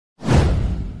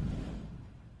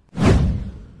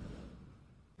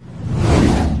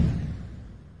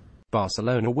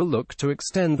Barcelona will look to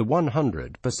extend the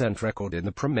 100% record in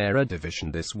the Primera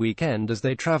Division this weekend as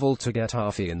they travel to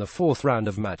Getafe in the fourth round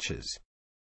of matches.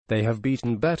 They have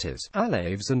beaten Betis,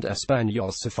 Alaves and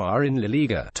Espanyol so far in La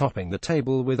Liga, topping the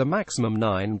table with a maximum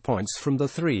 9 points from the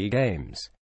 3 games.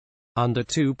 Under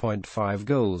 2.5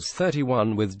 goals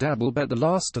 31 with double bet. The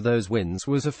last of those wins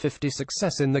was a 50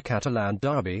 success in the Catalan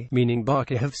derby, meaning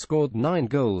Barca have scored 9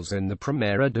 goals in the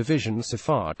Primera Division so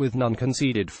far, with none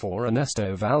conceded for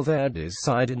Ernesto Valverde's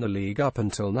side in the league up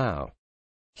until now.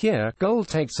 Here, Goal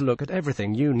takes a look at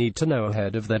everything you need to know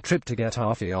ahead of their trip to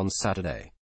Getafe on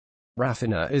Saturday.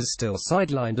 Rafinha is still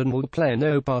sidelined and will play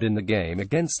no part in the game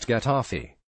against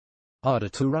Getafe. Arda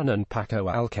Turan and Paco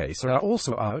Alcácer are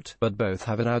also out, but both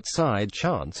have an outside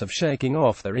chance of shaking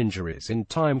off their injuries in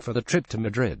time for the trip to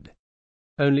Madrid.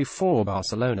 Only 4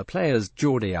 Barcelona players,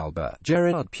 Jordi Alba,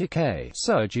 Gerard Piqué,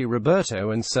 Sergi Roberto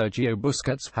and Sergio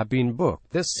Busquets, have been booked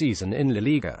this season in La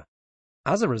Liga.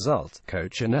 As a result,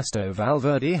 coach Ernesto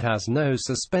Valverde has no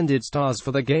suspended stars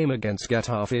for the game against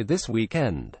Getafe this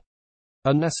weekend.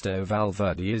 Ernesto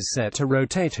Valverde is set to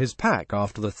rotate his pack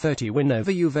after the 30 win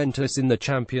over Juventus in the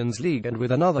Champions League and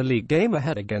with another league game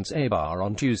ahead against Eibar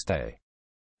on Tuesday.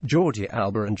 Jordi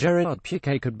Alba and Gerard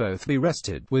Piqué could both be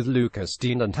rested, with Lucas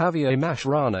Digne and Javier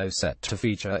Mascherano set to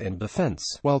feature in defense,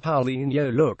 while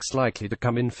Paulinho looks likely to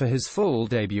come in for his full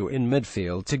debut in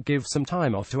midfield to give some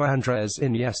time off to Andres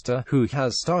Iniesta, who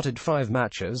has started 5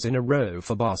 matches in a row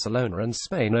for Barcelona and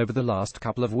Spain over the last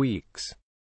couple of weeks.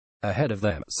 Ahead of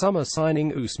them, summer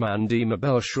signing Ousmane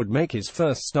Dembélé should make his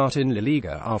first start in La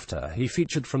Liga after he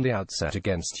featured from the outset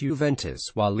against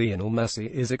Juventus, while Lionel Messi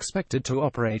is expected to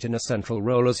operate in a central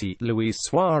role as Luis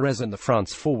Suarez and the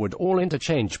France forward all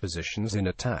interchange positions in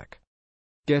attack.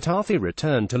 Getafe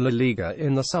returned to La Liga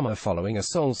in the summer following a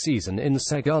sole season in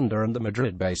Segunda, and the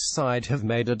Madrid-based side have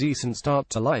made a decent start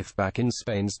to life back in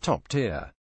Spain's top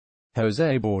tier.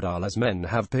 José Bordalás' men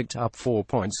have picked up 4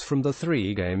 points from the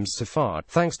 3 games so far,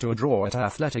 thanks to a draw at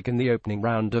Athletic in the opening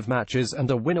round of matches and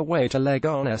a win away to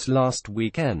Leganés last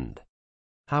weekend.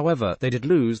 However, they did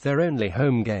lose their only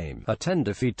home game, a 10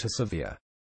 defeat to Sevilla.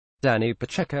 Dani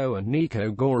Pacheco and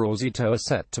Nico Gorosito are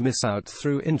set to miss out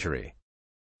through injury.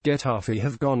 Getafe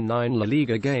have gone 9 La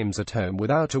Liga games at home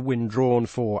without a win, drawn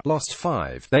 4, lost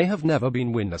 5. They have never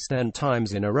been winless 10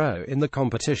 times in a row in the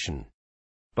competition.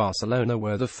 Barcelona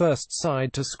were the first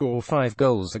side to score 5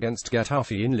 goals against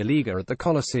Getafe in La Liga at the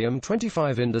Coliseum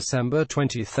 25 in December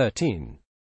 2013.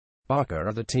 Barca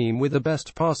are the team with the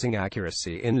best passing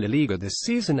accuracy in La Liga this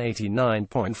season,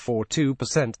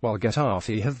 89.42%, while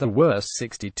Getafe have the worst,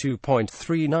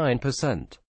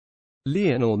 62.39%.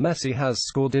 Lionel Messi has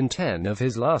scored in 10 of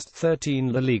his last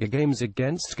 13 La Liga games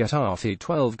against Getafe,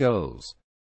 12 goals.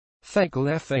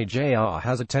 Fajr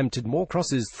has attempted more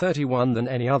crosses, 31, than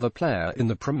any other player in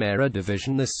the Primera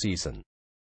Division this season.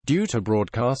 Due to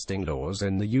broadcasting laws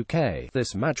in the UK,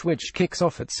 this match, which kicks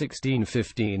off at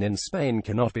 16:15 in Spain,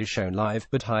 cannot be shown live,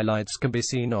 but highlights can be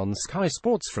seen on Sky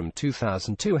Sports from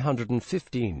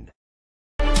 2215.